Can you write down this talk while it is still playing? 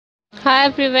Hi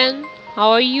everyone, how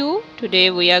are you?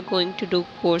 Today we are going to do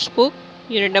course book,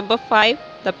 unit number 5,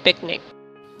 the picnic.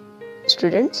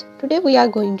 Students, today we are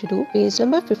going to do page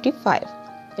number 55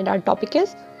 and our topic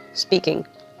is speaking.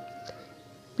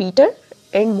 Peter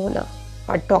and Mona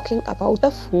are talking about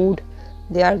the food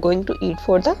they are going to eat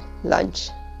for the lunch.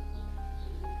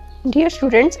 Dear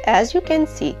students, as you can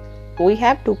see, we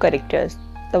have two characters.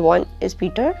 The one is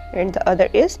Peter and the other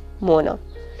is Mona.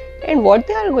 And what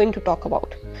they are going to talk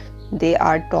about? They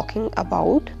are talking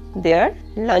about their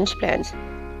lunch plans,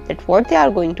 that what they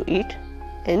are going to eat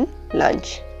in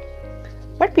lunch.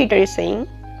 What Peter is saying,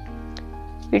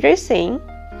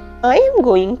 I am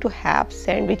going to have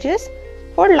sandwiches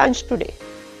for lunch today.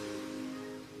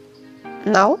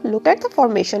 Now look at the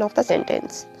formation of the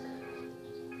sentence.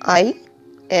 I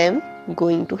am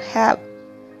going to have.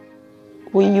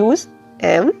 We use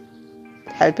am,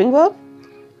 helping verb,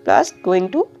 plus going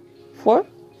to for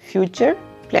future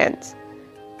plans.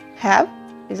 Have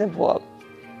is a verb.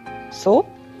 So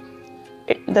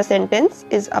the sentence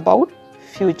is about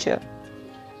future.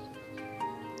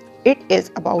 It is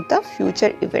about the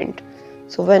future event.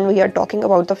 So when we are talking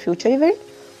about the future event,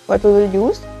 what we will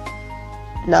use?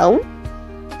 Noun,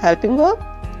 helping verb,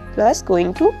 plus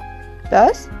going to,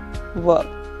 plus verb.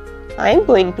 I am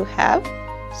going to have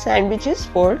sandwiches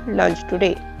for lunch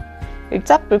today. It's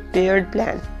a prepared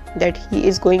plan that he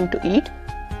is going to eat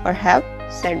or have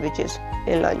sandwiches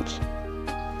in lunch.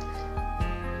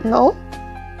 Now,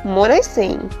 Mona is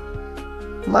saying,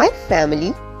 my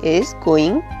family is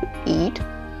going to eat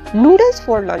noodles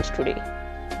for lunch today.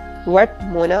 What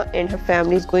Mona and her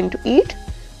family is going to eat?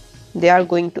 They are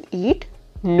going to eat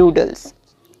noodles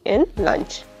in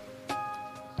lunch.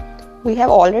 We have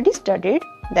already studied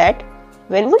that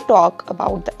when we talk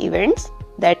about the events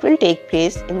that will take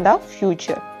place in the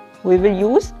future, we will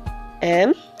use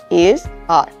am, is,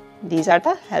 are. These are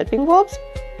the helping verbs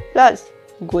plus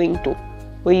going to.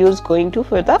 We use going to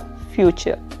for the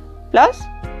future plus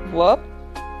verb.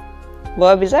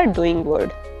 Verb is a doing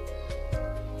word.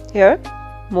 Here,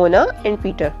 Mona and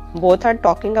Peter both are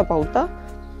talking about the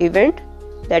event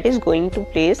that is going to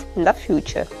place in the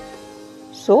future.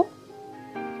 So,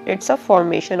 it's a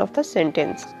formation of the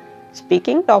sentence.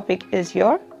 Speaking topic is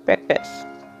your practice.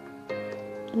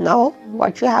 Now,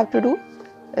 what you have to do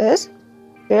is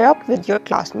pair up with your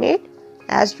classmate.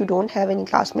 As you don't have any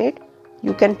classmate,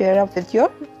 you can pair up with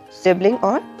your sibling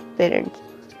or parents.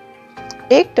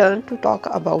 Take turn to talk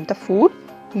about the food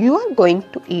you are going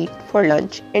to eat for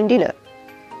lunch and dinner.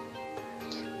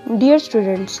 Dear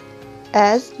students,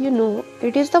 as you know,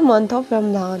 it is the month of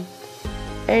Ramadan,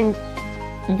 and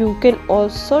you can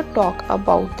also talk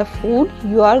about the food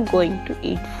you are going to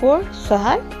eat for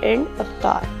Sahar and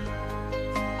Iftar.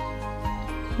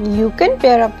 You can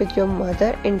pair up with your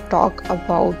mother and talk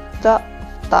about the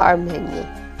Iftar menu,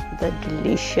 the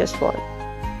delicious one.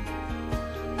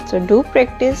 So do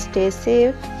practice, stay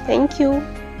safe. Thank you.